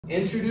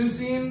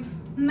Introducing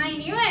my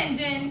new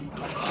engine.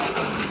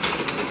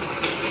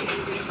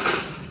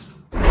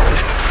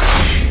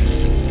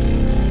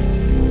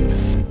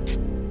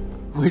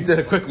 We did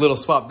a quick little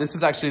swap. This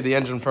is actually the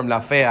engine from La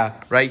Fea.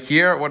 Right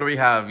here, what do we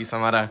have,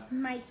 Isamara?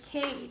 My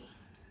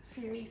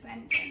K-series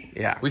engine.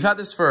 Yeah, we've had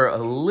this for a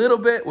little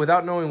bit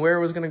without knowing where it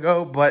was gonna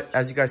go, but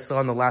as you guys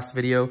saw in the last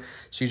video,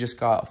 she just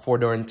got a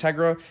 4-door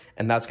Integra,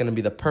 and that's gonna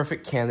be the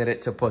perfect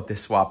candidate to put this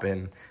swap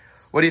in.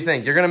 What do you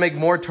think? You're gonna make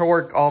more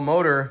torque all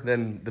motor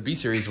than the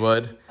B-series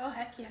would. Oh,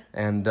 heck yeah.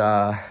 And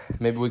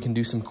maybe we can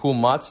do some cool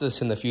mods to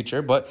this in the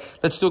future, but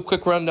let's do a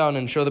quick rundown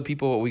and show the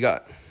people what we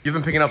got. You've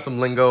been picking up some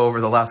lingo over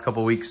the last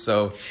couple weeks,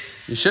 so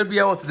you should be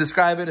able to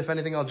describe it. If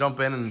anything, I'll jump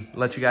in and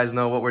let you guys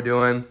know what we're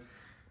doing.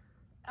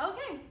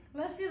 Okay,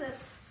 let's do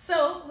this.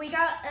 So we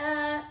got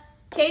a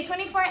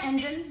K24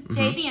 engine,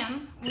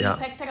 JDM. We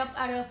picked it up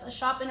out of a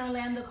shop in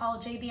Orlando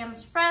called JDM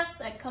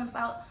Express. It comes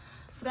out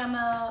from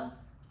a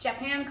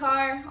Japan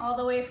car all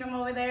the way from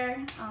over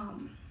there.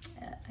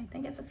 I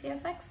think it's a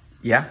TSX.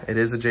 Yeah, it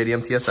is a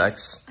JDM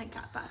TSX. I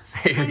got that.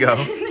 There you go.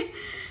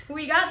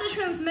 We got the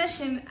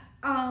transmission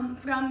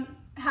from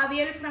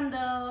Javier from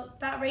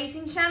that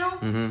racing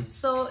channel.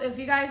 So if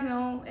you guys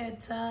know,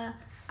 it's a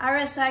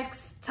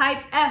RSX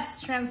Type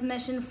S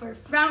transmission for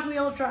front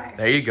wheel drive.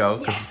 There you go.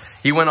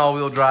 Yes. He went all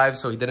wheel drive,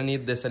 so he didn't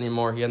need this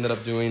anymore. He ended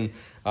up doing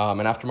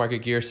an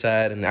aftermarket gear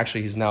set, and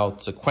actually he's now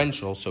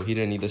sequential, so he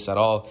didn't need this at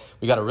all.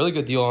 We got a really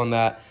good deal on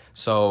that.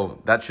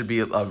 So that should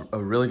be a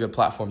really good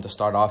platform to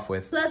start off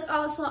with. Plus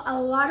also, a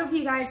lot of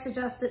you guys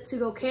suggested to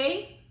go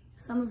K.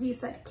 Some of you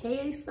said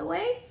K is the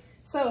way.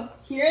 So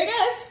here it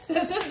is.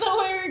 This is the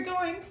way we're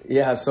going.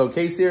 Yeah, so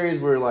K-Series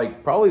were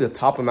like probably the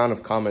top amount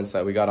of comments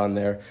that we got on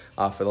there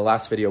for the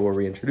last video where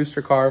we introduced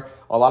her car.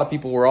 A lot of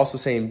people were also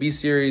saying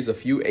B-Series, a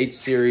few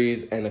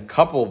H-Series, and a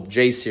couple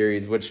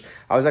J-Series, which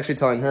I was actually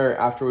telling her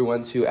after we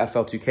went to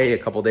FL2K a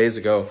couple days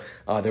ago.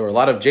 There were a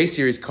lot of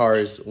J-Series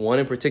cars, one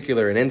in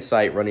particular, an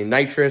Insight running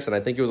nitrous, and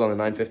I think it was on the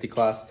 950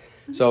 class.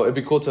 So it'd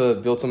be cool to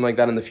build something like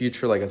that in the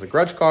future, like as a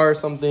grudge car or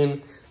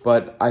something.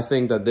 But I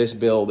think that this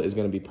build is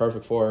going to be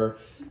perfect for her.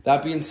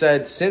 That being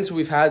said, since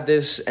we've had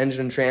this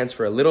engine trans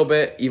for a little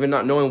bit, even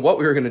not knowing what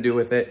we were going to do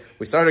with it,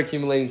 we started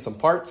accumulating some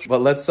parts.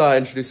 But let's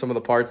introduce some of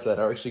the parts that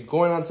are actually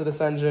going onto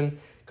this engine,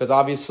 because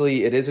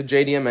obviously it is a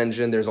JDM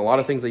engine. There's a lot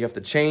of things that you have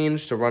to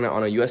change to run it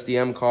on a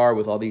USDM car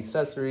with all the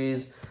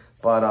accessories.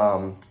 But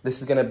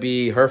this is going to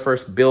be her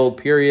first build,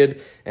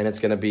 period, and it's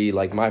going to be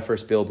like my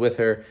first build with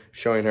her,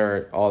 showing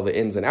her all the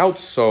ins and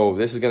outs. So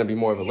this is going to be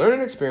more of a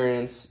learning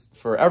experience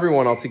for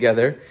everyone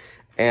altogether.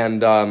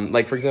 And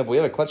like, for example, we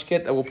have a clutch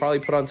kit that we'll probably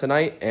put on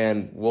tonight,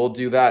 and we'll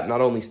do that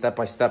not only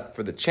step-by-step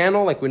for the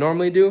channel like we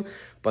normally do,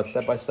 but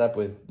step-by-step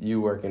with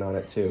you working on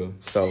it too.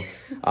 So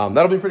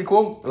that'll be pretty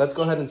cool. Let's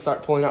go ahead and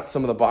start pulling out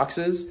some of the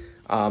boxes.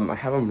 I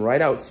have them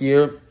right out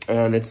here,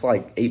 and it's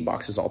like 8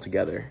 boxes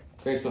altogether.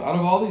 Okay, so out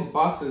of all these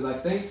boxes, I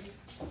think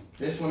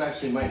this one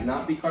actually might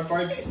not be car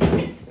parts.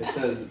 It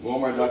says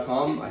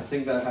Walmart.com. I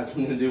think that has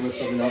something to do with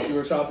something else we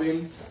were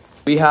shopping.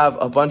 We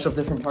have a bunch of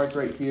different parts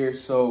right here.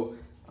 So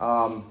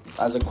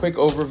as a quick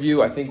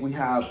overview, I think we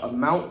have a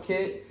mount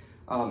kit,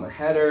 a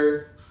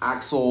header,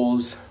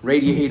 axles,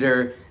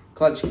 radiator,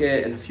 clutch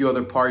kit, and a few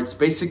other parts.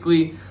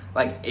 Basically,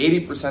 like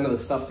 80% of the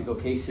stuff to go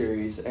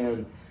K-Series.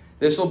 And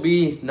this will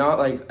be not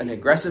like an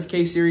aggressive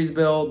K-Series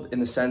build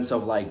in the sense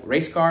of like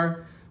race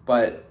car,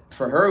 but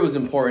for her, it was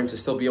important to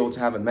still be able to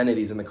have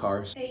amenities in the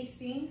cars.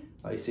 AC,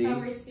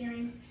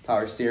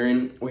 power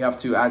steering. We have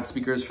to add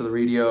speakers for the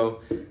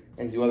radio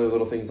and do other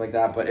little things like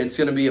that. But it's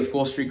going to be a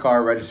full street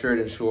car, registered,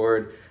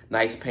 insured,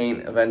 nice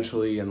paint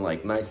eventually, and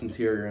like nice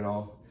interior and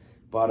all.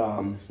 But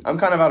I'm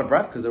kind of out of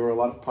breath because there were a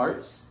lot of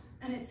parts.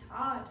 And it's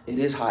hot. It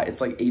is hot.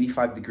 It's like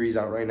 85 degrees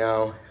out right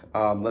now.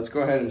 Let's go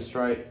ahead and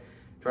try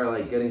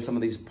like getting some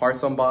of these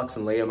parts unboxed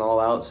and lay them all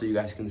out so you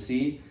guys can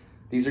see.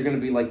 These are going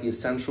to be like the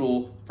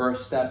essential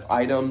first step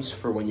items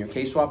for when you're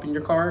K-swapping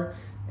your car.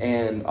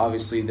 And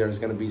obviously there's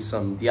going to be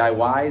some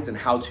DIYs and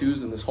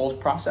how-tos in this whole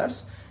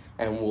process.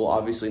 And we'll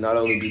obviously not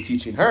only be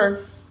teaching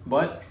her,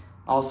 but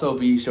also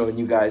be showing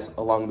you guys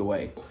along the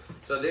way.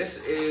 So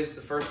this is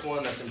the first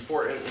one that's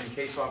important when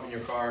K-swapping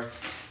your car.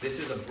 This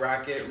is a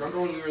bracket.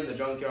 Remember when we were in the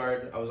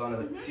junkyard, I was on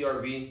a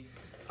CRV.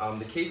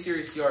 The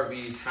K-Series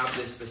CRVs have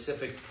this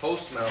specific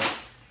post mount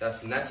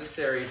that's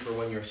necessary for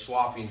when you're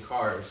swapping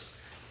cars.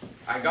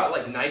 I got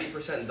like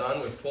 90% done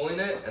with pulling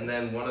it, and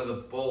then one of the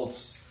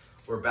bolts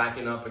were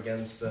backing up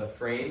against the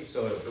frame,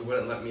 so it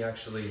wouldn't let me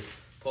actually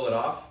pull it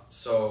off.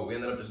 So we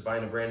ended up just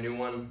buying a brand new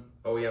one,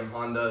 OEM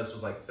Honda. This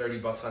was like 30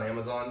 bucks on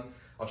Amazon.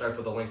 I'll try to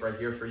put the link right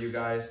here for you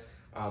guys.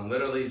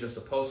 Literally just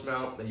a post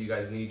mount that you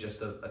guys need just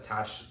to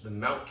attach the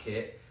mount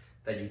kit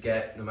that you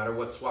get, no matter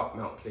what swap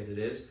mount kit it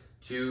is,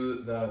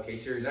 to the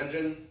K-Series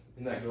engine,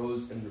 and that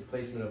goes in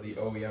replacement of the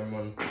OEM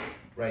one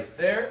right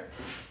there.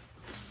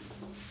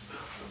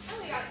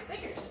 Oh, we got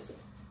stickers.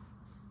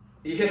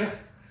 Yeah,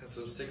 got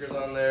some stickers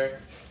on there.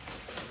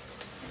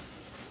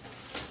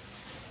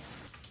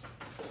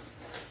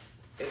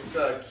 It's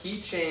a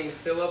keychain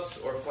Phillips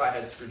or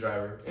flathead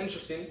screwdriver.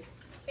 Interesting.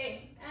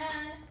 Okay,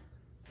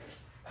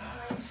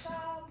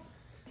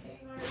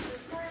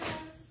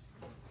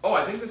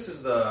 think this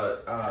is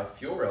the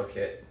fuel rail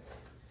kit.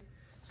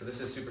 So this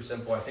is super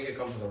simple. I think it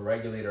comes with a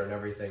regulator and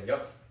everything.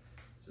 Yep,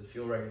 it's a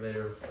fuel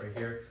regulator right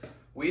here.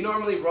 We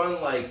normally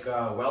run like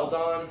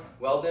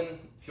Weldon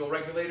fuel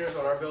regulators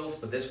on our builds,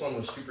 but this one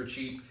was super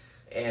cheap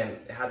and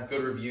it had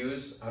good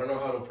reviews. I don't know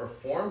how it'll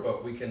perform,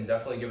 but we can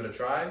definitely give it a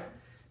try.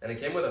 And it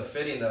came with a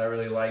fitting that I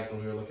really liked when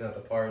we were looking at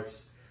the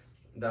parts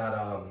that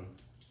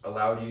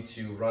allowed you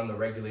to run the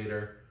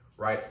regulator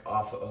right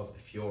off of the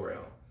fuel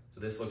rail.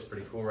 So this looks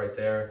pretty cool right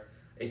there.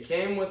 It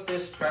came with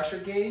this pressure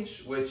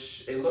gauge,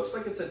 which it looks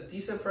like it's a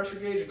decent pressure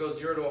gauge. It goes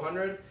 0 to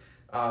 100.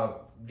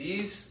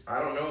 These, I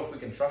don't know if we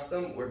can trust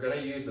them. We're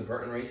gonna use the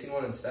Burton Racing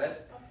one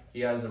instead.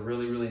 He has a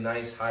really, really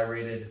nice high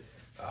rated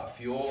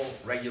fuel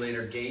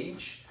regulator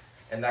gauge,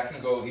 and that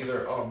can go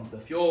either on the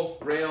fuel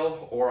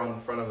rail or on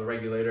the front of the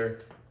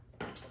regulator.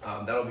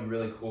 That'll be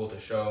really cool to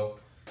show.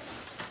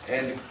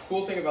 And the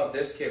cool thing about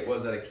this kit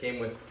was that it came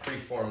with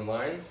preformed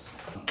lines.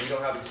 We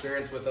don't have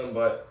experience with them,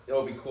 but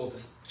it'll be cool to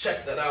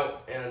check that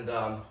out and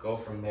go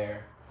from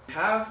there. We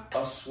have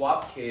a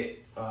swap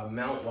kit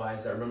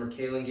mount-wise that I remember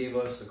Kaylin gave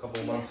us a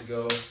couple of months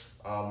ago.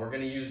 We're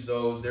gonna use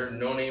those. They're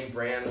no-name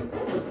brand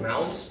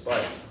mounts,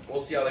 but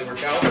we'll see how they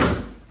work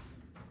out.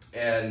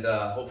 And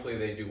hopefully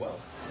they do well.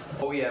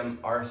 OEM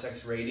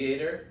RSX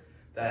radiator.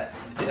 That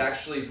it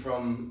actually,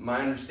 from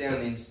my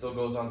understanding, still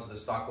goes onto the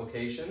stock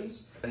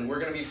locations. And we're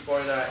gonna be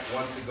exploring that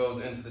once it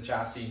goes into the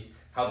chassis,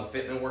 how the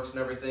fitment works and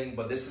everything.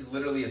 But this is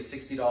literally a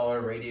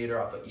 $60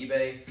 radiator off of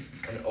eBay,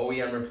 an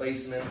OEM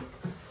replacement.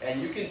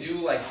 And you can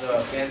do like the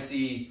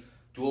fancy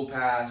dual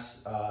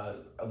pass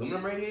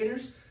aluminum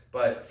radiators.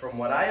 But from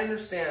what I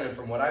understand and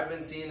from what I've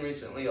been seeing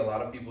recently, a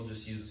lot of people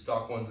just use the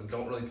stock ones and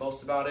don't really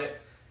post about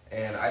it.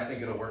 And I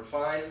think it'll work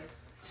fine.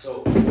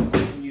 So we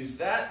can use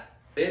that.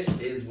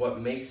 This is what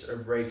makes or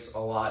breaks a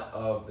lot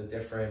of the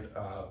different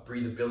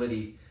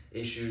breathability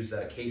issues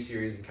that a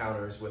K-Series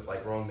encounters with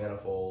like wrong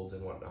manifolds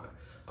and whatnot.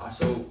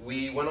 So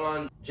we went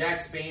on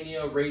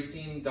JackSpania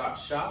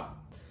Racing.shop,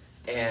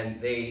 and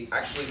they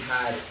actually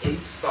had in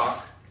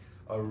stock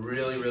a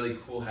really, really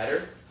cool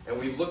header. And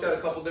we've looked at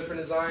a couple different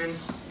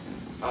designs,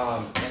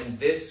 and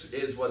this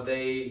is what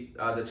they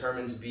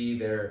determined to be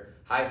their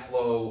high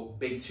flow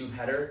big tube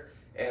header.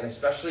 And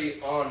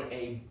especially on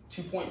a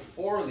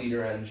 2.4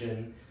 liter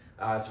engine,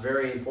 it's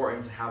very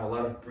important to have a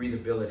lot of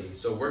breathability.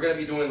 So we're gonna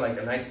be doing like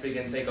a nice big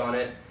intake on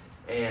it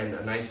and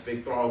a nice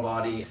big throttle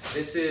body.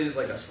 This is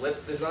like a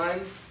slip design,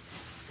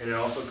 and it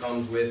also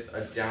comes with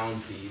a down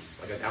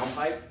piece, like a down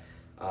pipe.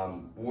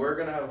 We're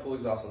gonna have a full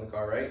exhaust on the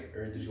car, right?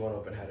 Or did you want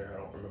open header? I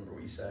don't remember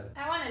what you said.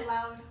 I want it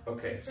loud.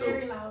 Okay, so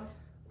very loud.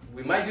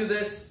 We might do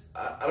this.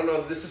 I don't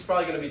know, this is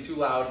probably gonna be too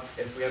loud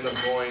if we end up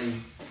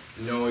going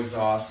no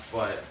exhaust,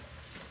 but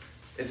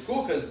it's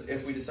cool because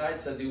if we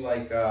decide to do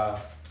like, I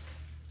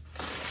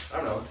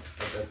don't know,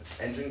 like an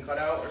engine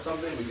cutout or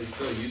something, we can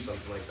still use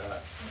something like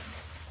that.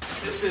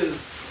 This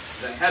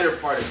is the header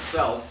part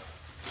itself.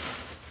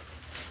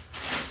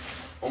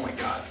 Oh my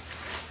God.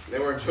 They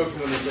weren't joking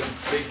when they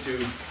said big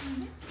tube.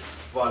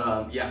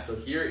 But yeah, so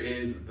here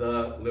is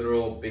the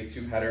literal big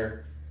tube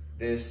header.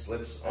 This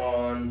slips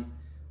on,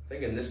 I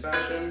think in this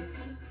fashion.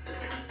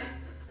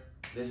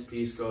 This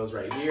piece goes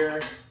right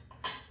here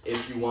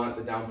if you want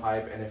the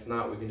downpipe, and if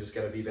not, we can just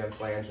get a V-band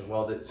flange and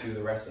weld it to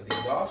the rest of the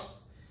exhaust.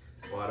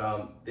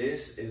 But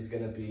this is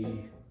gonna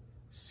be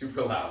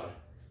super loud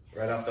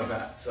right off the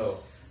bat. So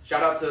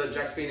shout out to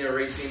JackSpania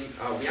Racing.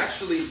 We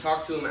actually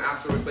talked to him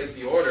after we placed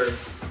the order.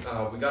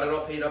 We got it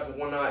all paid up and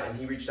whatnot, and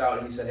he reached out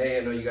and he said, hey, I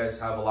know you guys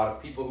have a lot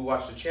of people who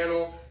watch the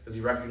channel, because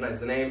he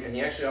recognized the name, and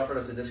he actually offered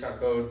us a discount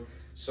code.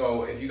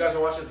 So if you guys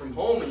are watching from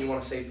home and you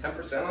want to save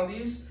 10% on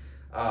these,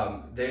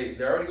 they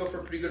already go for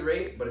a pretty good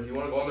rate, but if you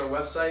want to go on their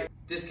website,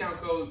 discount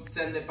code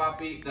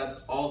SENDEPAPI, that's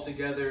all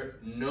together,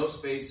 no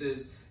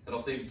spaces. That'll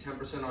save you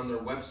 10% on their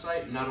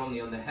website, not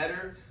only on the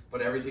header,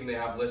 but everything they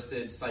have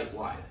listed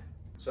site-wide.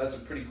 So that's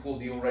a pretty cool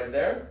deal right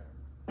there.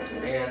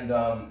 And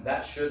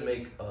that should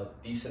make a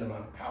decent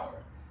amount of power.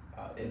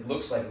 It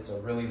looks like it's a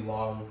really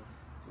long,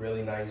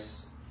 really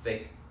nice,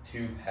 thick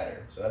tube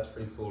header. So that's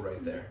pretty cool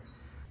right there.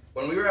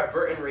 When we were at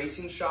Burton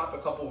Racing Shop a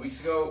couple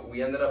weeks ago,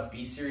 we ended up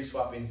B-Series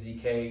swapping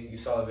ZK. You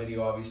saw the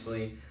video,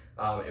 obviously.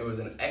 It was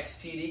an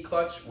XTD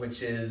clutch,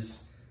 which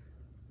is,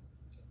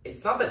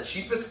 it's not the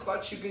cheapest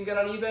clutch you can get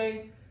on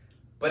eBay,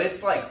 but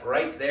it's like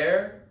right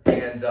there.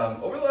 And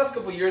over the last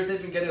couple of years,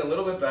 they've been getting a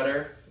little bit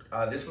better.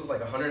 This was like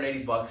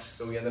 180 bucks,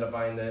 so we ended up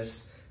buying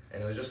this,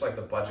 and it was just like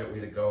the budget way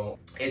to go.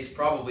 It's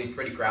probably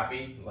pretty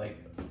crappy, like,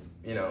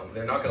 you know,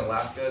 they're not gonna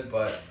last good,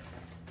 but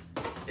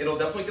it'll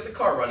definitely get the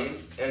car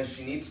running, and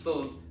she needs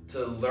to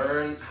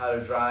learn how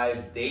to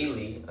drive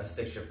daily a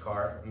stick shift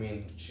car. I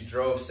mean, she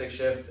drove stick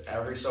shift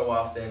every so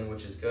often,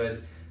 which is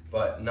good,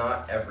 but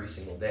not every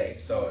single day.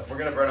 So if we're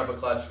gonna burn up a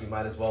clutch, we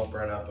might as well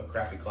burn up a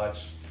crappy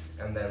clutch,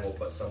 and then we'll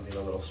put something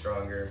a little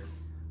stronger.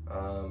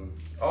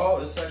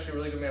 Oh, this is actually a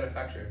really good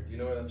manufacturer. Do you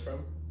know where that's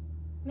from?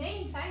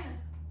 Made in China.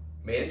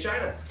 Made in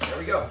China. There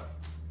we go.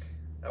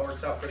 That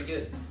works out pretty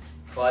good.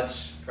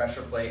 Clutch,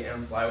 pressure plate,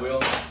 and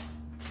flywheel.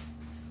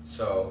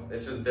 So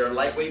this is their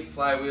lightweight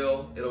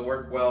flywheel. It'll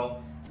work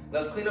well.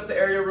 let's clean up the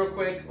area real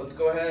quick. Let's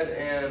go ahead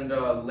and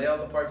lay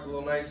out the parts a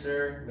little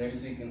nicer. Maybe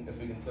see if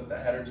we can slip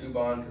that header tube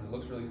on, because it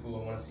looks really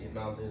cool. I want to see it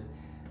mounted.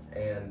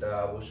 And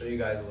we'll show you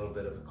guys a little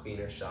bit of a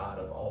cleaner shot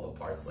of all the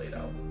parts laid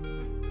out.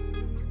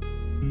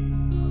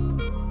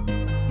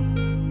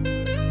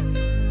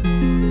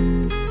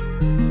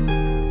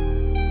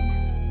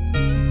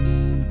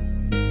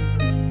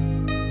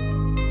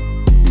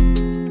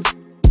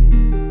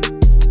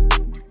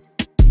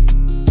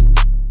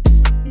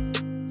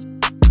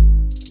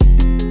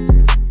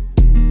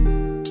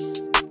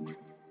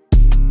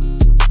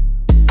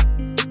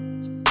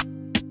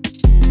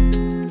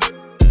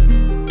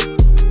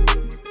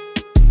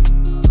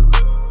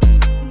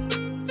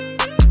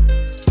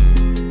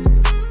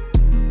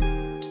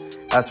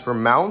 As for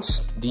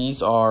mounts,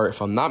 these are, if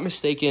I'm not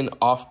mistaken,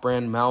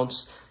 off-brand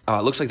mounts.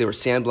 It looks like they were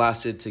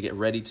sandblasted to get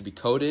ready to be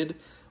coated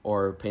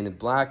or painted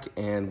black,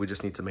 and we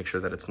just need to make sure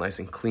that it's nice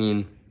and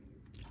clean,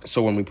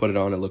 so when we put it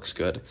on, it looks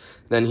good.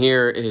 Then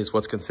here is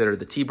what's considered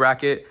the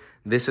T-bracket.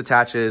 This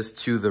attaches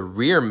to the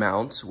rear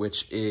mount,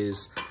 which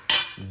is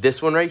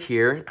this one right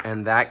here,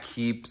 and that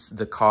keeps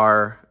the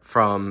car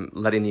from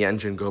letting the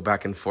engine go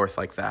back and forth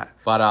like that.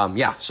 But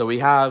yeah, so we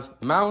have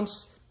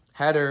mounts,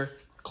 header,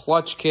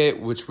 clutch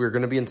kit, which we're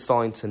going to be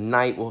installing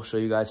tonight. We'll show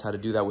you guys how to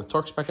do that with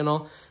torque spec and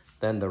all.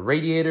 Then the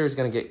radiator is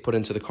going to get put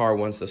into the car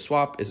once the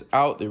swap is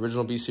out, the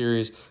original B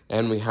series.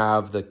 And we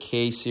have the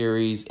K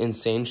series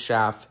insane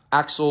shaft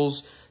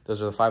axles.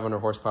 Those are the 500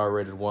 horsepower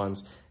rated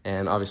ones.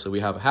 And obviously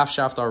we have a half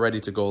shaft already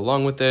to go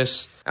along with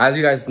this. As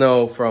you guys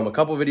know from a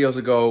couple videos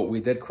ago,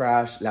 we did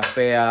crash La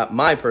Fea,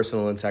 my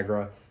personal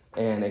Integra,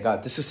 and it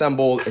got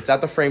disassembled. It's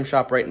at the frame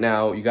shop right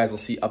now. You guys will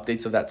see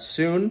updates of that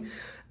soon.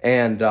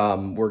 And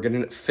we're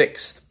getting it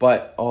fixed,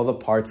 but all the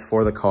parts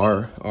for the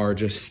car are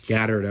just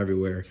scattered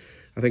everywhere.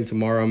 I think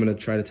tomorrow I'm gonna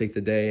try to take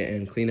the day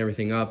and clean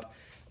everything up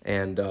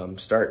and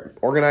start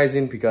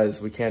organizing,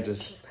 because we can't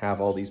just have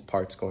all these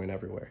parts going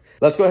everywhere.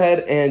 Let's go ahead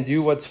and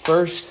do what's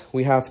first.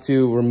 We have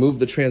to remove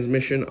the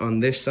transmission on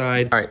this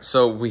side. All right,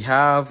 so we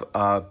have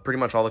pretty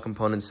much all the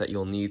components that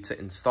you'll need to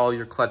install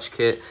your clutch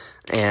kit.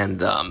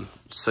 And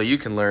so you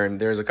can learn,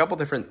 there's a couple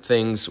different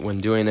things when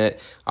doing it.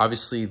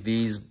 Obviously,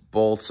 these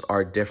bolts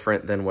are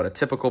different than what a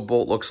typical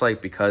bolt looks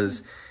like,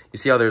 because you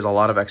see how there's a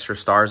lot of extra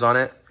stars on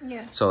it?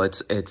 Yeah. So it's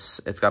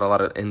got a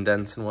lot of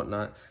indents and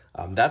whatnot.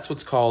 That's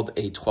what's called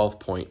a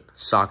 12-point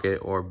socket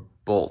or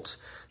bolt.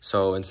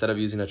 So instead of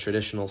using a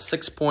traditional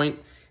 6-point,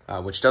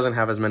 which doesn't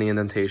have as many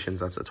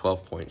indentations, that's a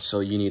 12-point. So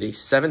you need a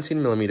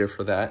 17 millimeter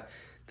for that.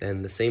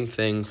 Then the same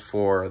thing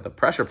for the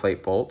pressure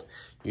plate bolt.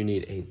 You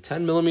need a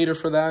 10 millimeter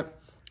for that,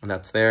 and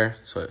that's there,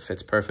 so it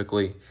fits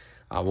perfectly.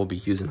 We'll be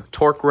using a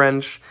torque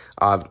wrench.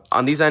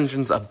 On these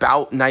engines,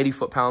 about 90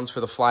 foot-pounds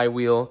for the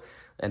flywheel,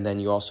 and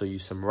then you also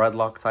use some red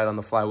Loctite on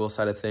the flywheel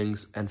side of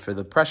things. And for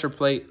the pressure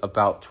plate,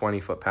 about 20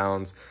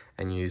 foot-pounds,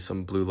 and you use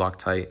some blue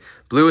Loctite.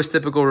 Blue is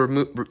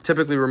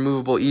typically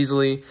removable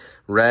easily.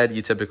 Red,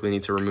 you typically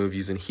need to remove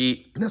using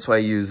heat. And that's why I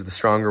use the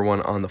stronger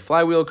one on the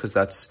flywheel, because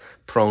that's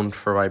prone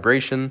for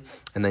vibration.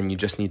 And then you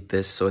just need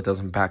this so it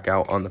doesn't back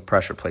out on the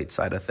pressure plate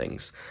side of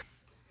things.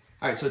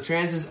 All right, so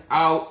trans is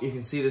out. You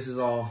can see this is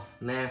all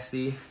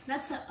nasty.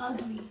 That's an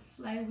ugly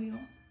flywheel.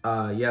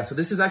 Yeah, so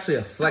this is actually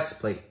a flex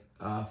plate.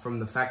 From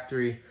the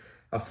factory,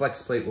 a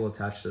flex plate will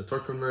attach to the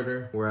torque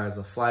converter, whereas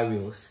a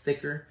flywheel is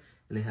thicker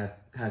and it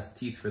has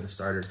teeth for the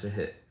starter to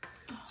hit.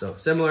 So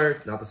similar,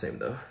 not the same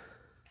though.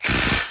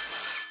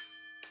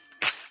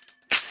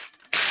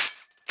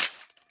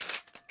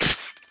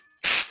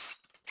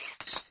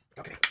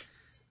 Okay,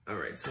 all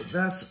right, so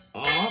that's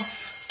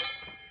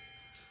off.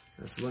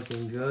 That's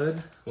looking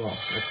good. Well,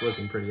 that's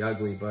looking pretty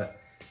ugly,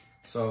 but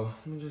so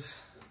let me just,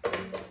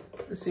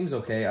 this seems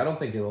okay. I don't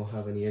think it'll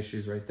have any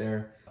issues right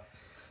there.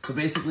 So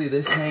basically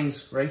this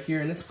hangs right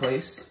here in its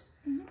place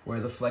where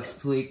the flex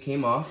plate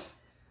came off,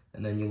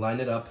 and then you line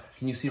it up.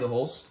 Can you see the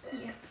holes?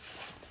 Yeah.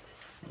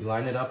 You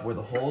line it up where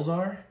the holes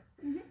are,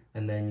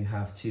 and then you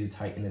have to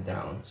tighten it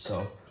down.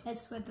 So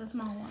it's with the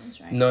small ones,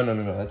 right? No.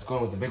 That's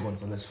going with the big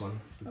ones on this one,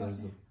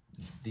 because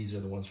these are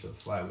the ones for the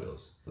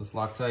flywheels. This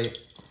Loctite,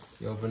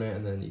 you open it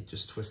and then you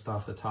just twist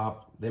off the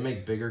top. They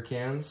make bigger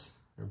cans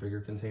or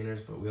bigger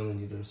containers, but we only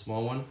needed a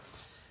small one.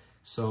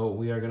 So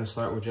we are going to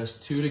start with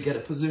just 2 to get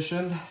it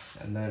positioned,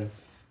 and then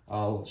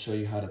I'll show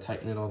you how to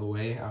tighten it all the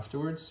way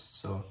afterwards.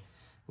 So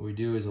what we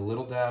do is a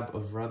little dab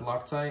of red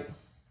Loctite.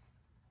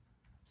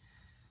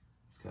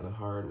 It's kind of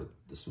hard with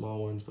the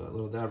small ones, but a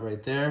little dab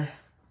right there.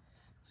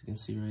 As you can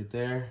see right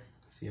there,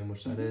 see how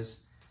much that is.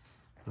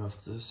 Put it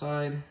off to the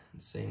side,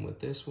 and same with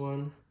this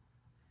one.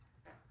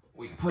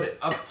 We put it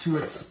up to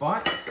its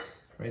spot,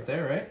 right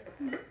there,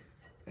 right?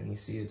 And you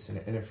see it's an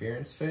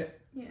interference fit.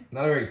 Yeah.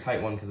 Not a very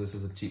tight one because this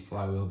is a cheap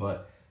flywheel,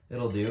 but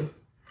it'll do.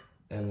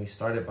 And we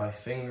start it by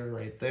finger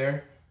right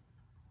there.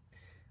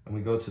 And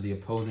we go to the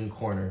opposing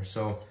corner.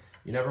 So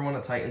you never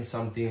want to tighten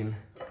something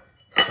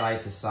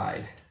side to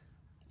side.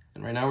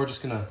 And right now we're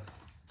just gonna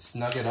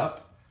snug it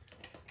up,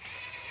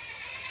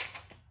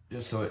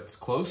 just so it's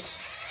close.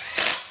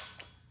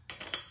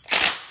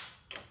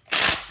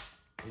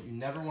 But you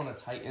never want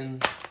to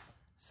tighten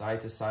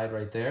side to side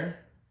right there.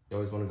 You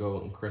always want to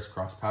go in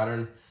crisscross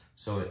pattern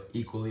so it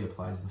equally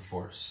applies the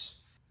force.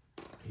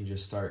 You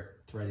just start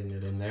threading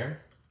it in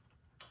there.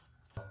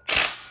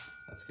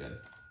 That's good.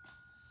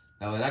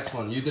 Now the next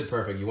one, you did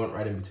perfect. You went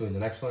right in between. The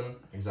next one,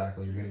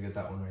 exactly. You're gonna get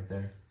that one right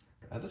there.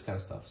 This kind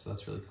of stuff, so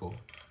that's really cool.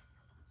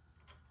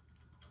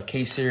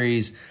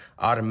 K-Series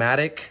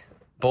automatic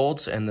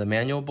bolts and the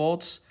manual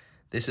bolts.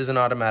 This is an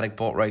automatic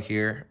bolt right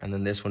here, and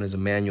then this one is a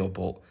manual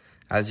bolt.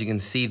 As you can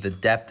see, the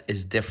depth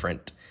is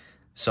different.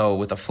 So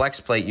with a flex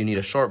plate, you need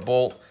a short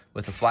bolt.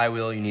 With a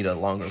flywheel, you need a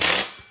longer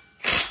bolt.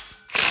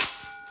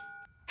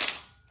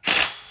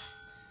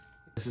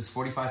 This is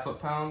 45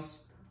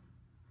 foot-pounds.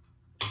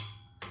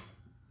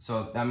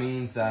 So that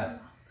means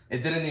that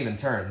it didn't even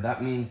turn.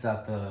 That means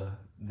that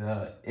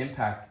the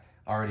impact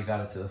already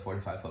got it to the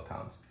 45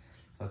 foot-pounds.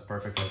 So that's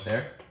perfect right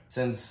there.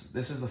 Since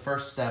this is the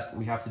first step,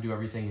 we have to do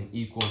everything in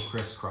equal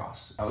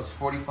crisscross. That was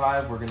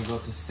 45, we're gonna go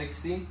to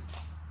 60.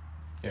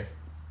 Here,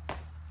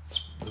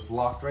 it's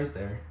locked right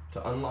there.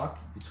 To unlock,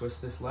 you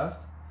twist this left,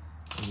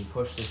 and you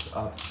push this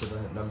up to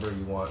the number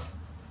you want.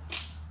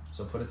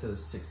 So put it to the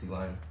 60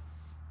 line.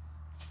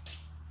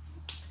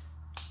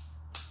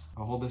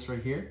 I'll hold this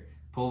right here.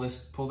 Pull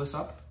this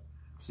up,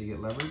 so you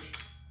get leverage.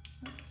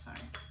 Oh, sorry.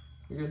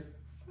 You're good.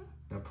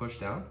 Now push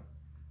down.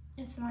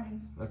 It's not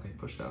in. Okay,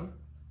 push down.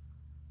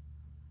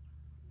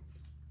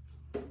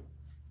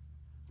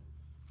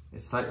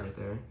 It's tight right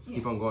there. Yeah.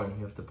 Keep on going.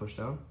 You have to push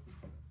down.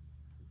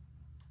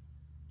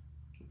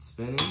 It's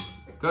spinning.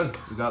 Good.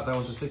 You got that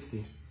one to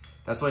 60.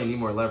 That's why you need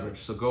more leverage.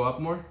 So go up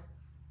more.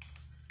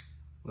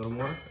 A little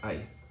more.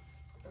 Aye.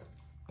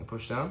 And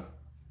push down.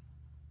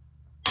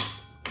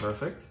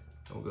 Perfect.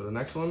 We'll go to the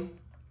next one.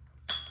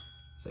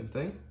 Same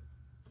thing.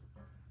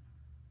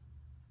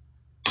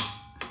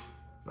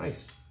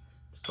 Nice.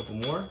 Just a couple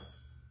more.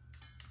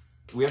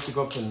 We have to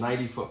go up to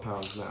 90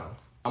 foot-pounds now.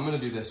 I'm gonna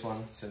do this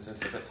one since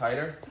it's a bit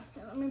tighter.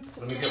 Okay, let me get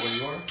where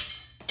you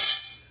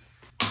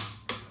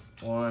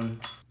are. 1,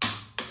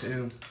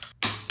 2,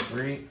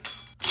 3.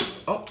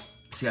 Oh,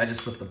 see, I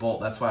just slipped the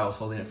bolt. That's why I was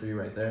holding it for you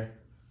right there.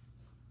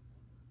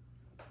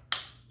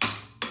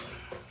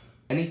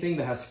 Anything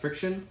that has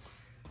friction,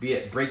 be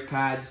it brake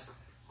pads,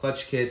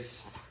 clutch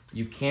kits,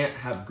 you can't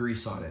have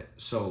grease on it.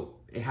 So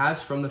it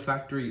has from the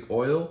factory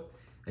oil,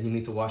 and you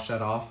need to wash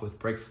that off with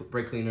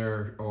brake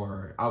cleaner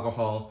or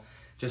alcohol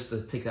just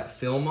to take that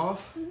film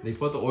off. Mm-hmm. They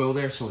put the oil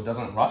there so it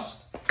doesn't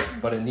rust,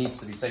 but it needs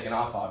to be taken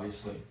off,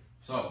 obviously.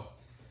 So,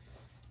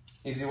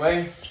 easy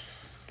way,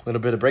 a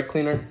little bit of brake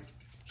cleaner,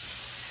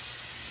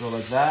 go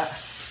like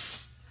that,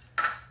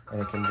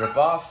 and it can drip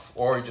off,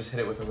 or you just hit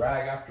it with a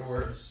rag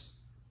afterwards.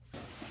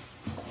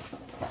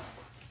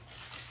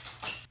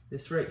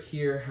 This right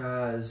here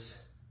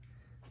has,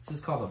 this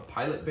is called a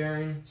pilot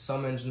bearing.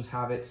 Some engines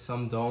have it,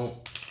 some don't.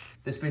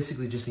 This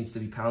basically just needs to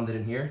be pounded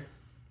in here.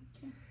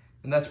 Okay.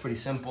 And that's pretty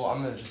simple.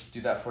 I'm gonna just do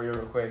that for you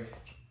real quick.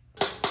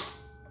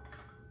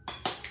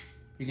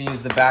 You can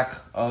use the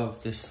back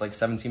of this like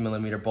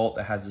 17mm bolt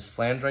that has this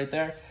flange right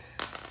there,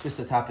 just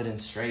to tap it in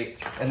straight.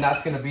 And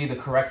that's gonna be the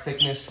correct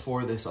thickness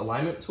for this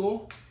alignment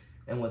tool.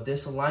 And what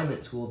this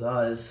alignment tool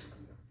does,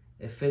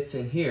 it fits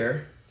in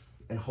here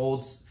and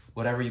holds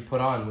whatever you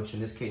put on, which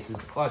in this case is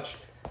the clutch,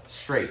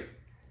 straight.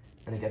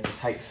 And it gets a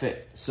tight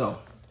fit. So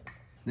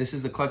this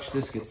is the clutch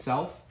disc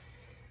itself.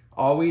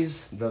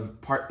 Always the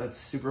part that's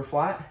super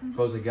flat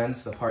goes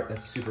against the part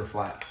that's super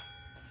flat.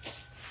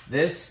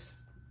 This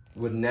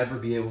would never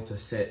be able to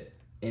sit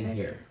in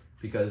here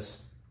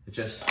because it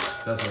just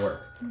doesn't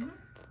work.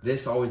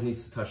 This always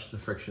needs to touch the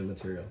friction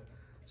material.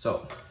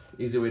 So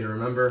easy way to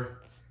remember,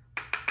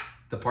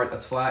 the part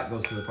that's flat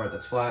goes to the part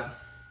that's flat.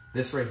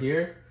 This right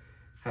here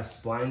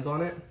has splines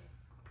on it,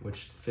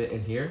 which fit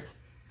in here,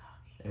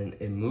 and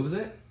it moves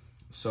it.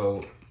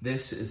 So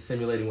this is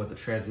simulating what the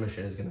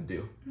transmission is gonna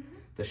do.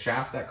 The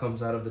shaft that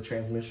comes out of the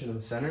transmission in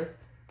the center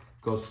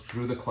goes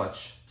through the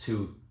clutch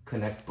to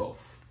connect both.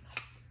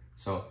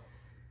 So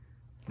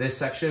this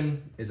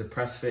section is a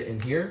press fit in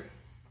here.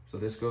 So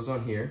this goes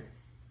on here.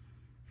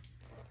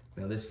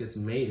 Now this gets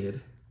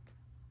mated.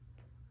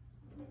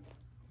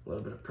 A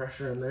little bit of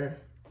pressure in there.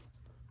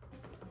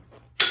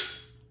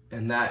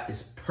 And that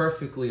is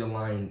perfectly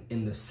aligned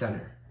in the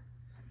center.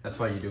 That's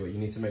why you do it. You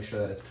need to make sure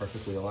that it's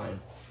perfectly aligned.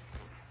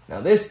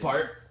 Now this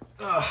part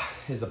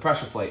is the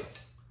pressure plate.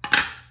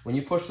 When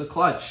you push the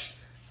clutch,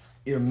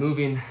 you're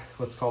moving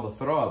what's called a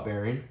throwout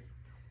bearing.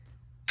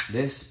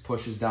 This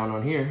pushes down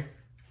on here,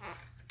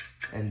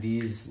 and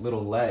these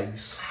little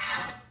legs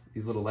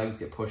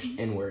get pushed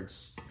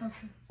inwards.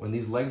 Okay. When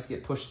these legs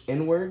get pushed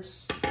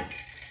inwards,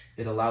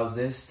 it allows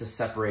this to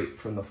separate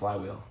from the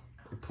flywheel.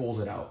 It pulls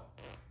it out.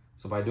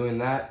 So by doing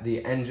that,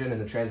 the engine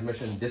and the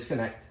transmission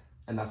disconnect,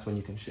 and that's when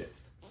you can shift.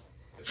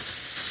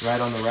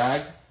 Right on the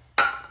rag,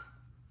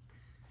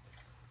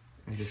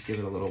 and just give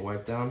it a little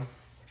wipe down.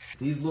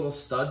 These little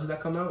studs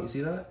that come out, you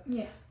see that?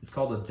 Yeah. It's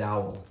called a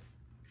dowel.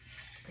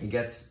 It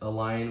gets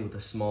aligned with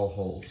the small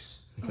holes.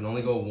 It can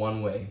only go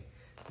one way.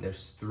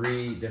 There's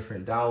 3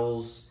 different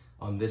dowels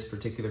on this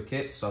particular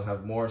kit. Some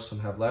have more, some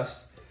have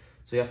less.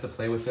 So you have to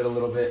play with it a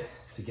little bit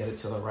to get it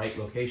to the right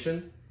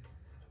location.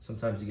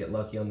 Sometimes you get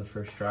lucky on the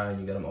first try and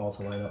you get them all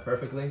to line up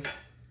perfectly.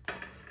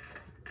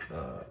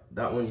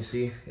 That one you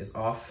see is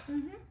off.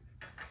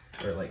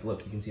 Or like,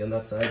 look, you can see on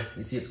that side,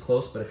 you see it's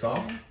close, but it's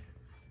off.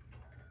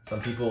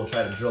 Some people will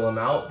try to drill them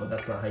out, but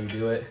that's not how you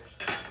do it.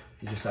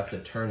 You just have to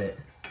turn it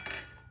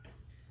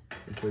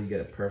until you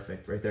get it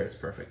perfect. Right there, it's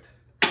perfect.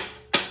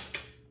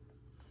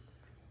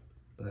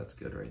 That's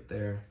good right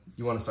there.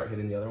 You want to start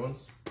hitting the other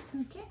ones?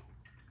 Okay.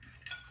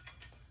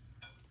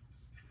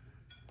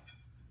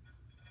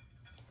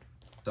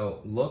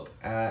 So look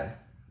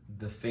at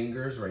the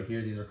fingers right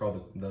here. These are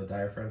called the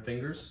diaphragm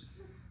fingers.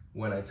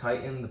 When I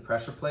tighten the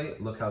pressure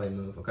plate, look how they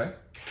move, okay?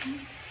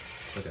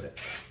 Look at it.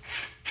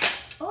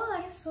 Oh,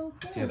 that is so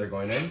cool. See how they're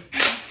going in?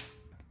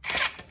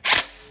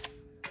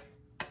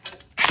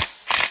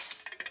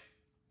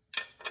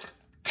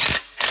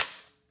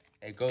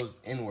 It goes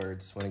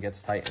inwards when it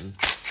gets tightened.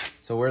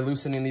 So we're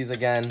loosening these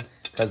again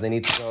because they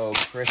need to go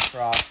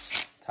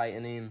crisscross,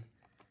 tightening,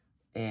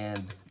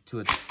 and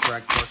to a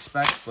correct torque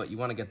spec, but you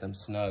want to get them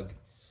snug.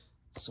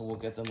 So we'll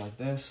get them like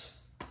this.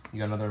 You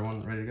got another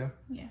one ready to go?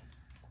 Yeah.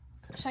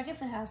 Okay. Check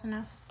if it has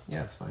enough.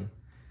 Yeah, it's fine.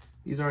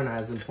 These aren't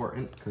as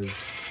important because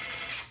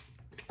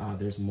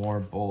there's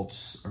more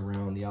bolts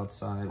around the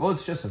outside. Well,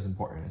 it's just as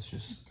important. It's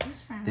just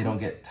they don't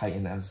get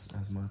tightened as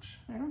much.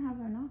 I don't have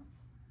enough.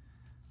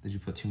 Did you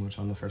put too much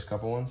on the first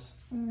couple ones?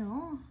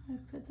 No, I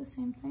put the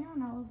same thing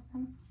on all of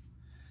them.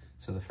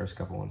 So the first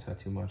couple ones had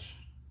too much.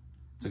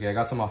 It's okay, I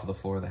got some off of the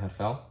floor that had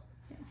fell.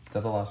 Yeah. Is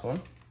that the last one?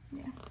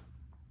 Yeah.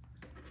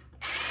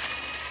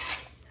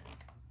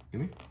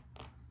 Give me.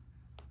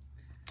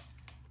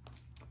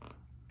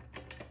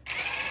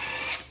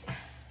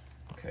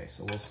 Okay,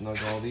 so we'll snug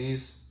all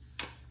these.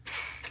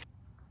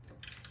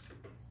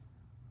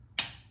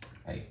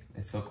 Hey,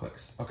 it still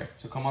clicks. Okay,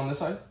 so come on this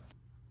side.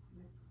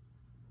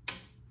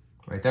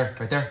 Right there,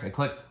 it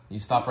clicked. You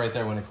stop right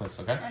there when it clicks,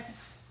 okay? Okay.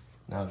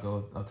 Now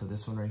go up to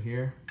this one right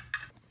here.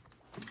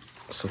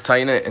 So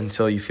tighten it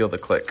until you feel the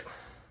click.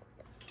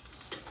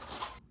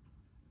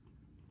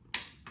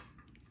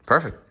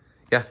 Perfect.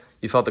 Yeah,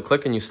 you felt the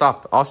click and you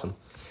stopped. Awesome.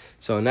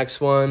 So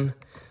next one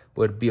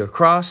would be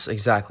across.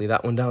 Exactly,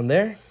 that one down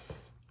there.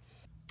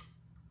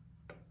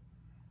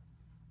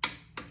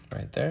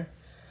 Right there.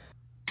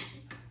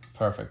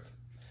 Perfect.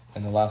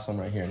 And the last one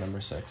right here, number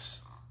 6.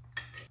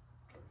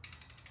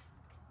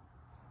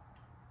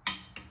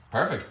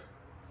 Perfect.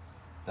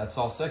 That's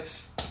all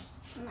 6.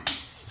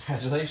 Nice.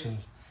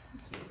 Congratulations.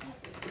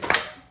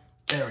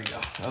 There we go.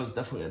 That was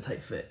definitely a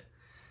tight fit.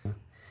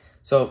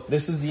 So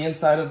this is the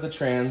inside of the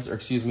trans, or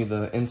excuse me,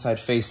 the inside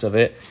face of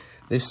it.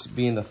 This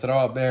being the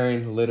throwout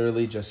bearing,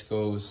 literally just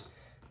goes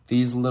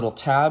these little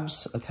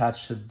tabs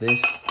attached to this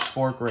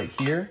fork right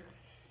here.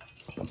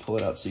 I'll pull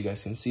it out so you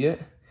guys can see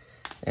it.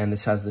 And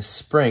this has this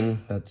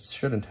spring that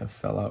shouldn't have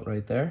fell out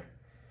right there.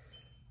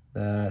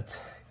 That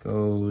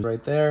goes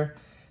right there.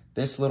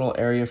 This little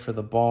area for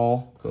the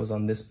ball goes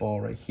on this ball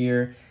right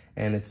here.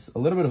 And it's a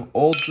little bit of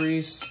old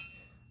grease.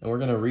 And we're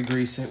gonna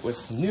re-grease it with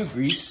some new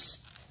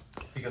grease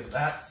because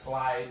that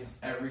slides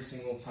every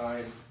single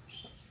time.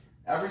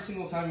 Every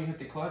single time you hit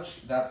the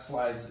clutch, that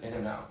slides in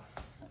and out.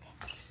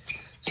 Okay.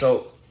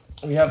 So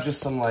we have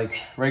just some like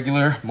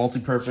regular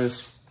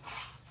multi-purpose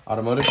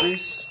automotive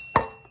grease.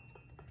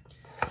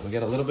 We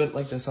get a little bit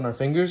like this on our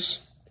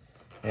fingers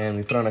and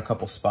we put on a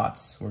couple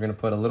spots. We're gonna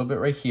put a little bit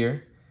right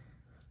here.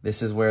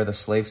 This is where the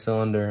slave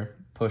cylinder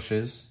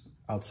pushes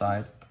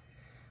outside.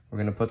 We're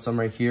gonna put some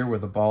right here where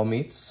the ball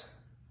meets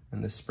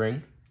and this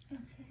spring.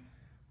 Okay.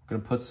 We're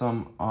gonna put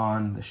some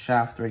on the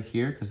shaft right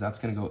here because that's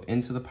gonna go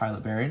into the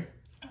pilot bearing.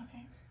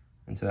 Okay.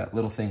 Into that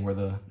little thing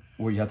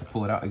where you have to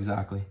pull it out,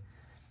 exactly.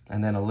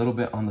 And then a little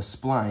bit on the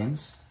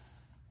splines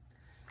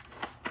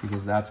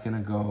because that's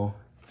gonna go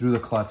through the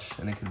clutch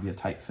and it could be a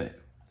tight fit.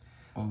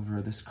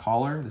 Over this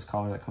collar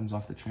that comes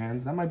off the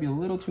trans, that might be a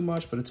little too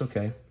much, but it's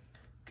okay. You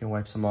can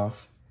wipe some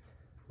off.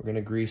 We're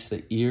gonna grease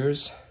the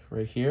ears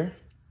right here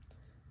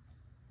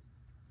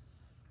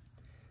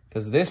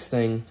because this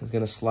thing is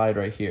gonna slide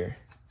right here.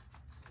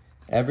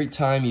 Every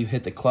time you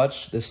hit the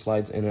clutch, this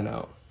slides in and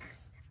out.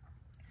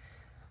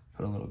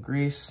 Put a little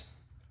grease.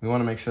 We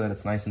wanna make sure that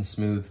it's nice and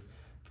smooth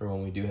for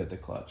when we do hit the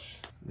clutch.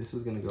 This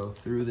is gonna go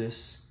through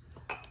this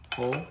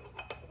hole.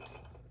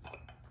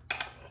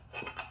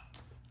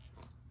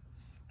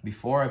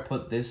 Before I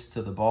put this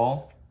to the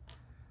ball,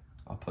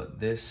 I'll put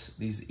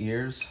these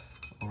ears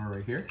over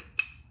right here.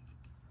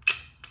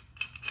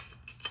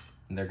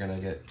 And they're gonna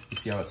get, you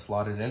see how it's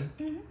slotted in?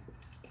 Mm-hmm.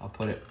 I'll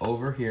put it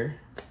over here.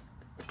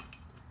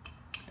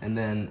 And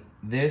then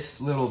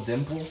this little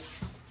dimple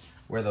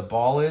where the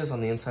ball is on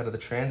the inside of the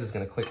trans is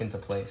gonna click into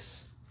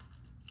place.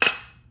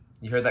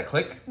 You heard that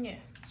click? Yeah.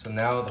 So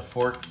now the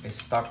fork is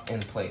stuck in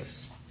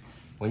place.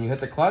 When you hit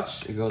the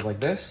clutch, it goes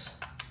like this.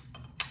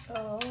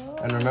 Oh.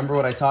 And remember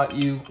what I taught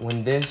you,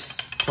 when this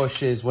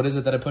pushes, what is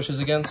it that it pushes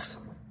against?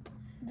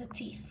 The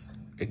teeth.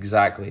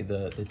 Exactly,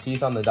 the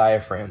teeth on the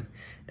diaphragm.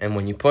 And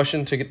when you push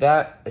into get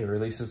that, it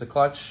releases the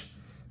clutch.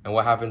 And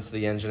what happens to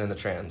the engine and the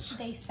trans?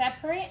 They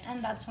separate,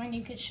 and that's when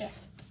you could shift.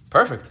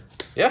 Perfect.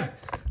 Yeah.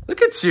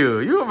 Look at you.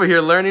 You over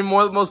here learning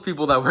more than most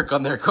people that work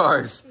on their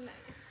cars. Nice.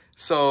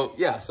 So,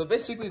 yeah. So,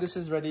 basically, this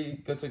is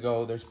ready, good to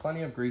go. There's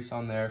plenty of grease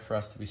on there for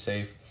us to be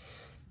safe.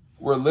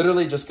 We're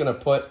literally just going to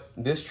put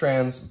this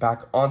trans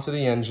back onto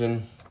the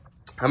engine.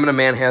 I'm going to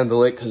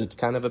manhandle it because it's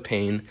kind of a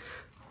pain.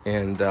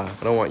 And I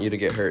don't want you to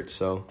get hurt.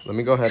 So, let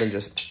me go ahead and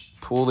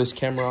just pull this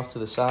camera off to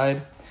the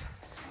side.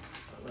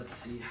 Let's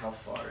see how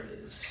far it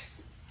is.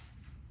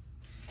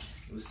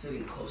 It was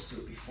sitting close to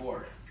it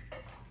before.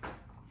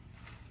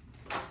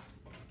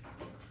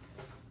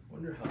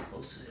 Wonder how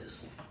close it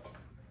is.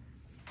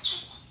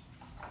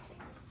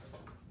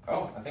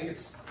 Oh, I think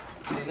it's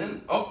getting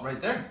in. Oh, right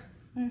there.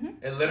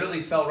 It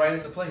literally fell right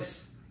into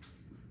place.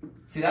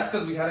 See, that's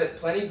because we had it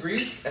plenty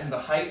greased and the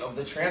height of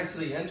the trans to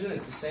the engine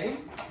is the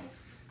same.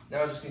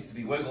 Now it just needs to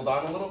be wiggled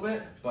on a little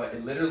bit, but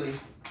it literally,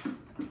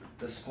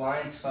 the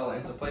splines fell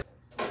into place.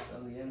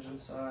 On the engine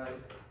side.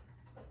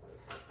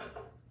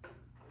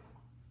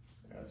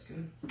 That's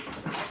good.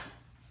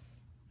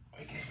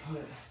 We can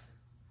put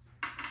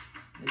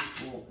this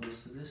bolt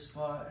goes to this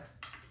spot.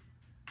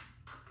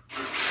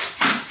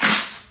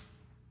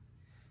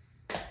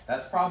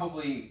 That's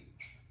probably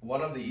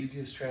one of the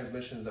easiest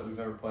transmissions that we've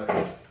ever put.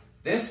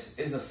 This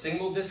is a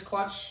single disc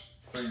clutch.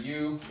 For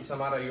you,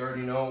 Isamara, you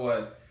already know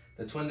what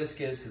the twin disc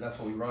is because that's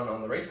what we run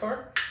on the race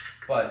car.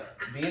 But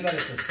being that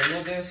it's a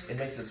single disc, it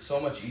makes it so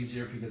much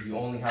easier because you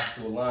only have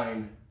to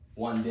align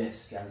one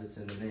disc as it's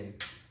in the name.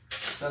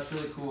 So that's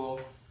really cool.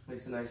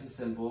 Makes it nice and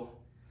simple.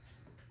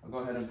 I'll go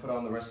ahead and put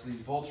on the rest of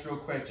these bolts real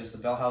quick, just the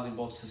bell housing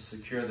bolts to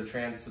secure the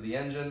trans to the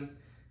engine,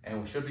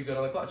 and we should be good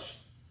on the clutch.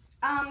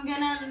 I'm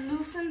gonna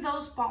loosen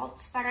those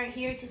bolts that are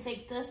here to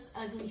take this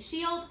ugly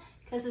shield,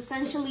 because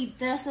essentially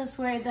this is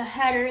where the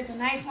header, the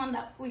nice one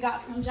that we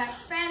got from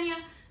JackSpania,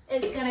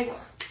 is gonna go.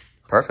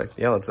 Perfect.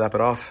 Yeah, let's zap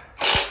it off.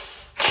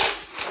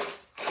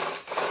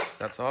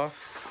 That's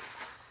off.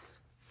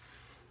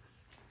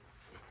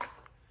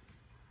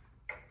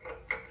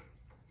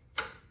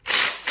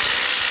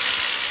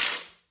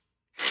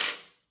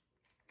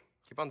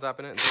 Keep on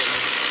zapping it.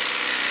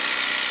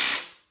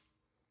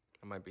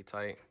 That might be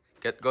tight.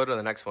 Go to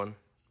the next one.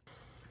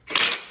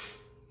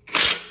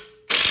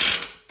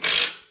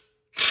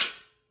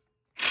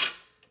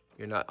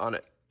 You're not on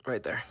it.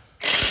 Right there.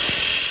 I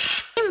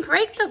didn't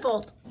break the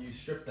bolt. You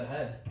stripped the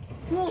head.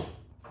 Well,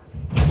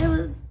 it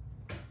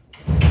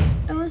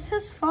was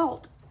his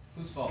fault.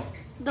 Whose fault?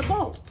 The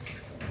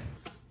bolts.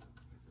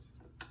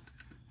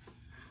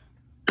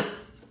 There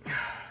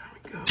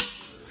we go.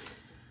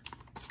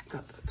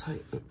 Got that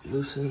tight,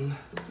 loosen.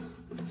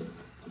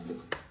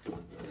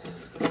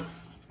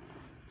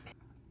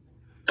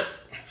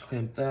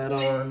 Clamp that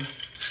on.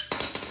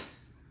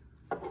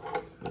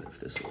 Wonder if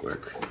this will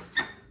work.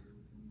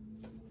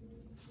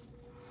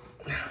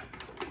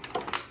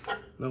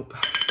 Nope.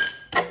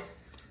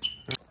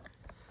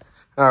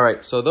 All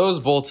right, so those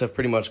bolts have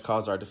pretty much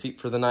caused our defeat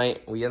for the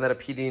night. We ended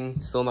up heating,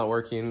 still not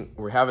working.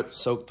 We have it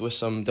soaked with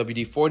some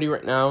WD-40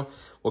 right now.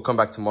 We'll come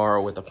back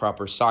tomorrow with the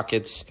proper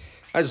sockets.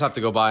 I just have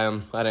to go buy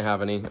them. I didn't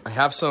have any. I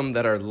have some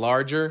that are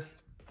larger.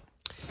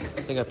 I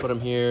think I put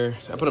them here.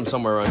 I put them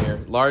somewhere around here.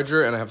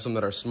 Larger, and I have some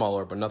that are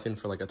smaller, but nothing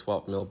for like a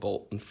 12 mil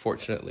bolt,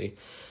 unfortunately.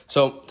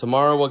 So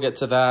tomorrow we'll get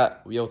to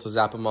that. We'll be able to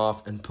zap them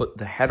off and put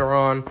the header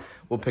on.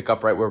 We'll pick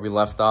up right where we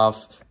left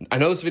off. I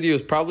know this video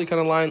is probably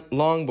kind of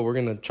long, but we're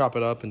going to chop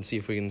it up and see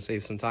if we can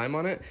save some time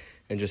on it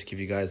and just give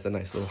you guys the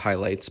nice little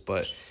highlights.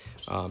 But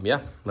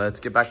yeah, let's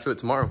get back to it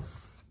tomorrow.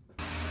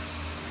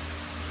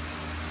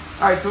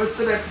 All right, so it's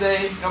the next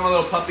day. Got my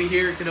little puppy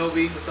here,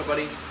 Kenobi. What's up,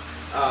 buddy?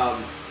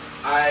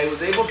 I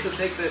was able to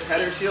take this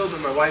header shield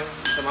when my wife,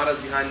 Samara's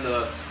behind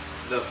the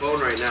phone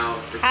right now.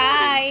 Recording.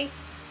 Hi.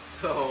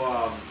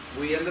 So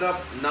we ended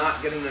up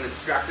not getting an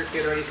extractor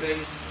kit or anything.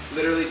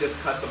 Literally just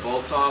cut the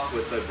bolts off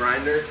with a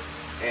grinder.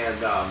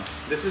 And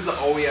this is the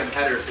OEM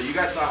header. So you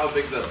guys saw how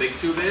big the big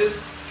tube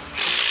is.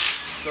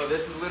 So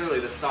this is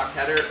literally the stock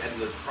header,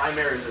 and the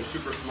primaries are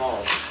super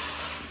small.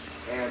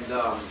 And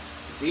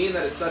being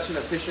that it's such an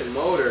efficient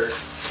motor,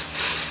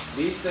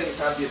 these things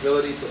have the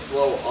ability to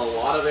flow a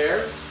lot of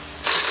air.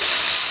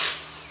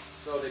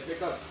 So they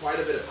pick up quite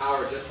a bit of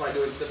power just by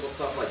doing simple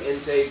stuff like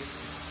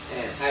intakes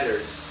and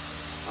headers.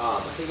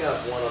 I think I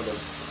have one on the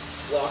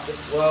block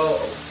as well.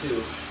 Oh,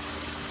 two.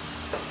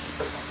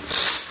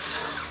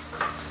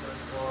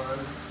 There's one.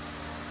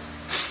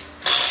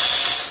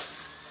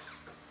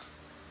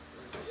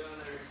 There's the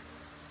other.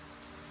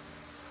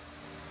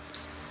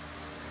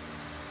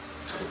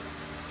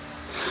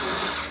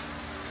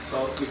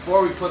 So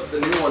before we put the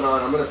new one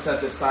on, I'm going to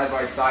set this side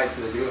by side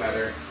to the new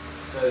header,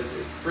 because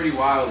it's pretty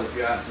wild if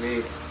you ask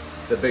me.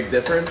 The big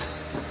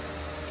difference.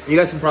 You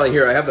guys can probably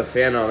hear I have the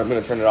fan on. I'm going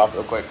to turn it off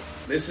real quick.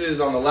 This is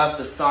on the left,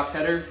 the stock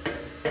header,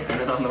 and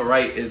then on the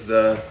right is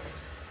the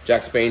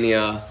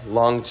JackSpania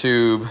long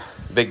tube,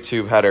 big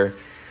tube header.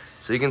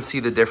 So you can see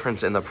the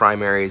difference in the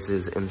primaries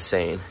is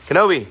insane.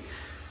 Kenobi,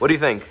 what do you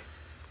think?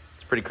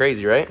 It's pretty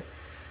crazy, right?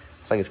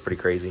 I think it's pretty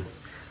crazy.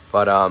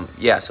 But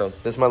yeah, so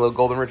this is my little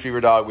golden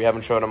retriever dog. We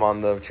haven't showed him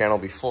on the channel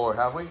before,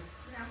 have we? No.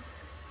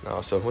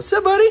 No, so what's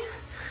up, buddy?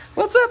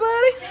 What's up,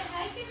 buddy?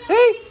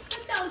 Hey.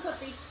 Sit down,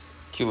 puppy.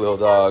 Cute little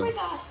dog.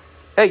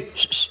 Hey,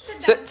 shh.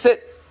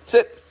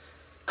 Sit.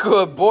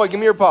 Good boy. Give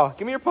me your paw.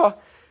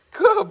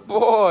 Good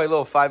boy.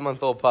 Little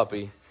 5-month-old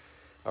puppy.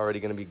 Already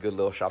going to be a good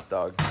little shop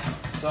dog.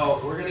 So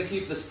we're going to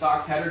keep the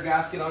stock header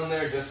gasket on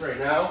there just right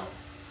now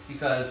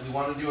because we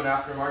want to do an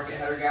aftermarket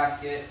header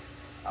gasket.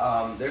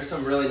 There's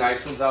some really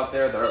nice ones out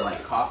there that are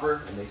like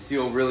copper and they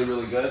seal really,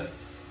 really good.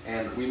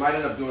 And we might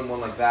end up doing one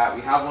like that.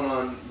 We have one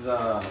on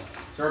the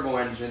turbo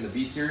engine, the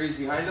B series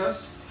behind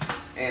us,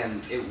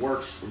 and it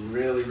works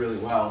really, really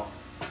well.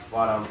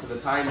 But for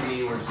the time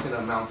being, we're just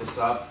gonna mount this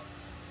up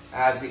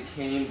as it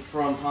came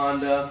from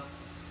Honda.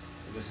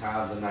 We just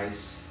have the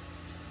nice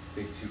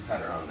big tube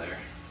header on there.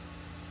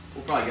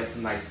 We'll probably get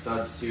some nice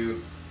studs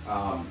too.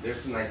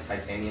 There's some nice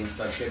titanium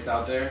stud kits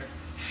out there.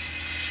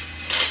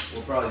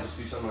 We'll probably just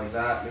do something like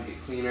that, make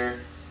it cleaner,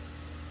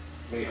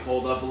 make it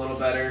hold up a little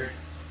better.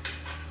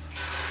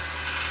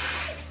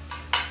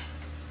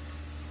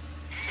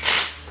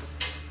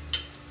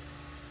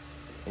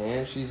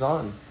 And she's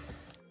on.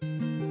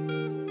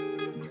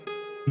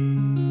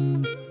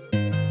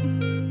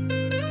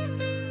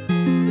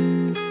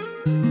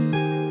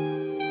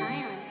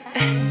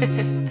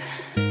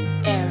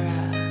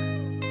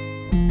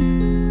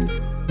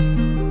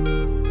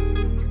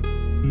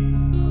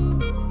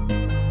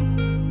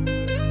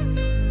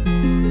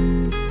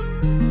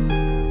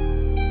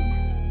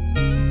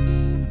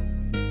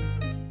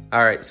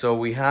 All right, so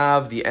we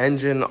have the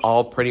engine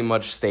all pretty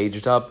much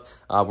staged up.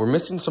 We're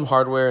missing some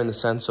hardware in the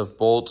sense of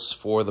bolts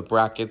for the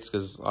brackets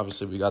because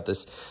obviously we got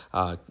this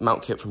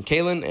mount kit from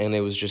Kalen and it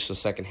was just a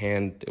second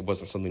hand. It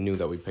wasn't something new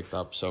that we picked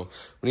up. So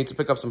we need to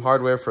pick up some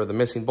hardware for the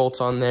missing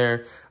bolts on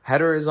there.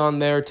 Header is on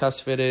there,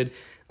 test fitted.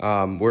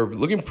 We're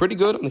looking pretty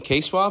good on the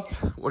K-swap.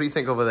 What do you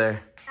think over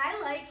there?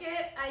 I like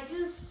it.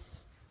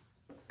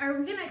 Are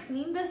we gonna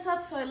clean this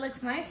up so it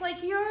looks nice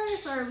like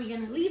yours, or are we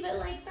gonna leave it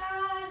like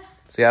that?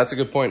 So yeah, that's a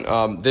good point.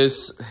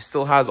 This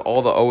still has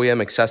all the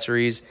OEM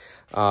accessories.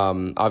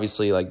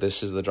 Obviously, like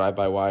this is the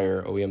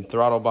drive-by-wire OEM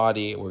throttle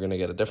body. We're gonna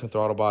get a different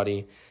throttle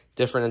body,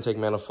 different intake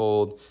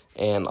manifold,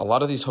 and a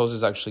lot of these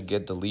hoses actually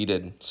get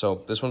deleted.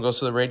 So this one goes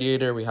to the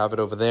radiator. We have it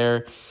over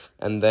there.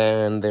 And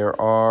then there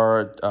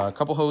are a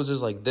couple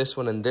hoses like this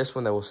one and this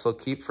one that we'll still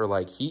keep for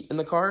like heat in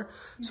the car.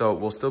 So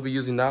we'll still be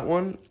using that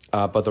one.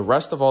 But the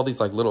rest of all these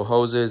like little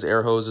hoses,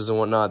 air hoses and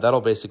whatnot, that'll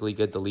basically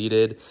get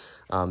deleted.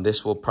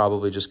 This will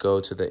probably just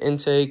go to the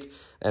intake.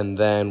 And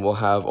then we'll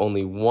have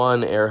only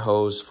one air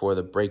hose for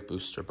the brake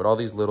booster. But all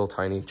these little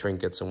tiny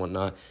trinkets and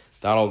whatnot,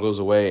 that all goes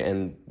away.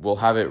 And we'll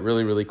have it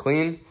really, really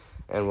clean.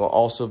 And we'll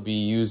also be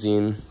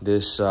using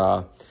this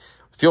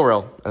fuel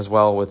rail as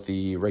well with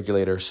the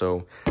regulator,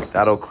 so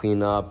that'll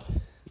clean up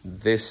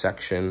this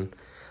section,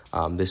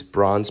 this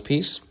bronze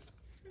piece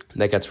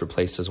that gets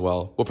replaced as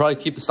well. We'll probably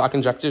keep the stock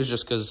injectors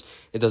just because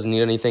it doesn't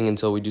need anything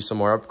until we do some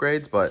more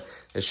upgrades, but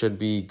it should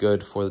be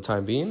good for the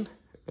time being.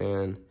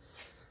 And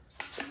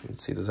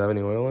let's see, does it have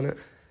any oil in it?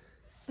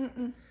 No.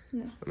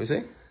 Let me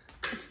see.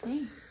 It's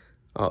clean.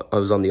 Oh, it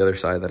was on the other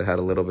side that it had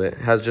a little bit.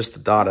 It has just the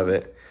dot of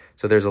it.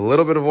 So there's a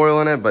little bit of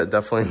oil in it, but it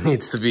definitely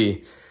needs to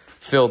be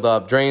filled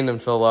up, drained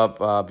and filled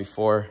up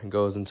before it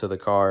goes into the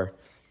car.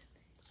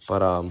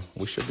 But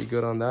we should be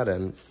good on that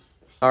end.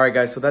 All right,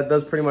 guys, so that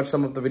does pretty much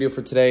sum up the video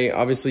for today.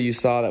 Obviously, you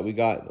saw that we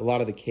got a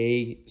lot of the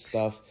K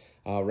stuff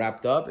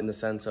wrapped up in the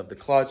sense of the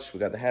clutch. We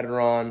got the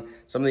header on.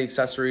 Some of the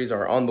accessories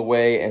are on the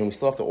way, and we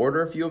still have to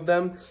order a few of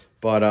them.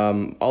 But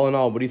all in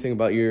all, what do you think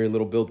about your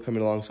little build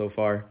coming along so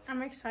far?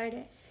 I'm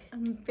excited.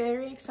 I'm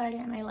very excited,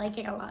 and I like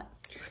it a lot.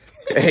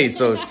 Hey,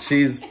 so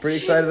she's pretty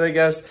excited, I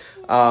guess.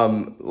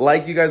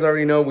 Like you guys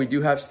already know, we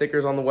do have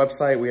stickers on the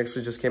website. We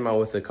actually just came out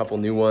with a couple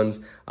new ones.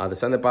 The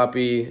Sende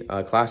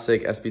Papi,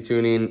 Classic, SP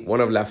Tuning, one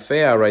of La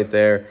Fea right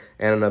there,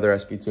 and another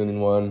SP Tuning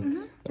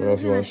one. I don't know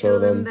if you want to show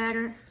them.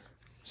 Better.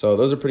 So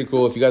those are pretty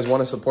cool. If you guys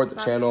want to support the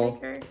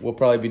channel, we'll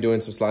probably be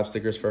doing some slap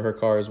stickers for her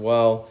car as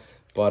well.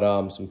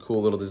 But some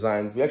cool little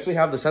designs. We actually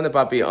have the Sende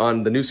Papi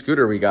on the new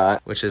scooter we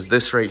got, which is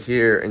this right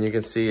here. And you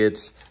can see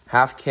it's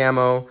half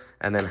camo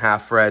and then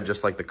half red,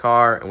 just like the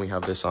car. And we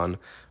have this on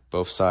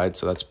both sides,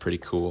 so that's pretty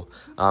cool.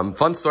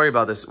 Fun story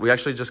about this. We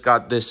actually just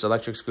got this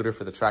electric scooter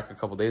for the track a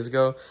couple days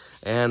ago,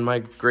 and my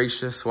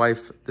gracious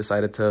wife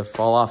decided to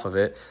fall off of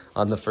it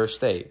on the first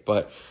day.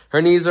 But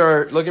her knees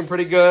are looking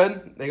pretty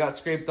good. They got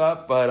scraped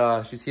up,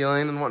 but she's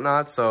healing and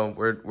whatnot, so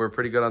we're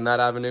pretty good on that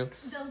avenue.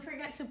 Don't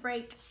forget to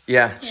brake.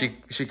 Yeah,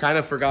 she kind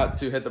of forgot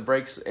to hit the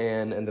brakes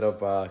and ended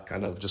up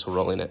kind of just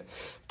rolling it.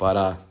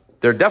 But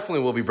there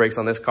definitely will be brakes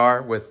on this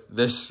car with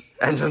this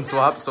engine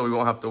swap, so we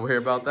won't have to worry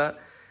about that.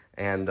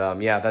 And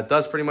yeah, that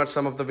does pretty much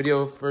sum up the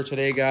video for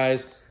today,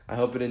 guys. I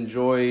hope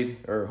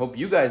hope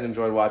you guys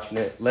enjoyed watching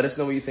it. Let us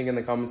know what you think in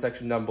the comment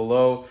section down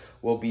below.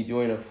 We'll be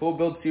doing a full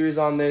build series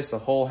on this, a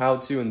whole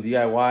how-to and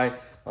DIY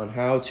on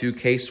how to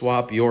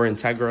K-swap your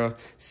Integra,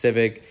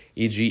 Civic,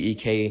 EG,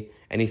 EK,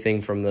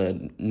 anything from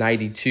the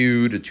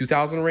 92 to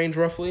 2000 range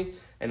roughly.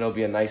 And it'll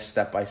be a nice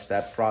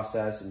step-by-step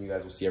process, and you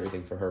guys will see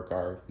everything for her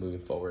car moving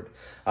forward.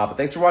 But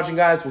thanks for watching,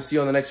 guys. We'll see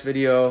you on the next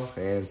video,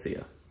 and see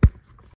ya.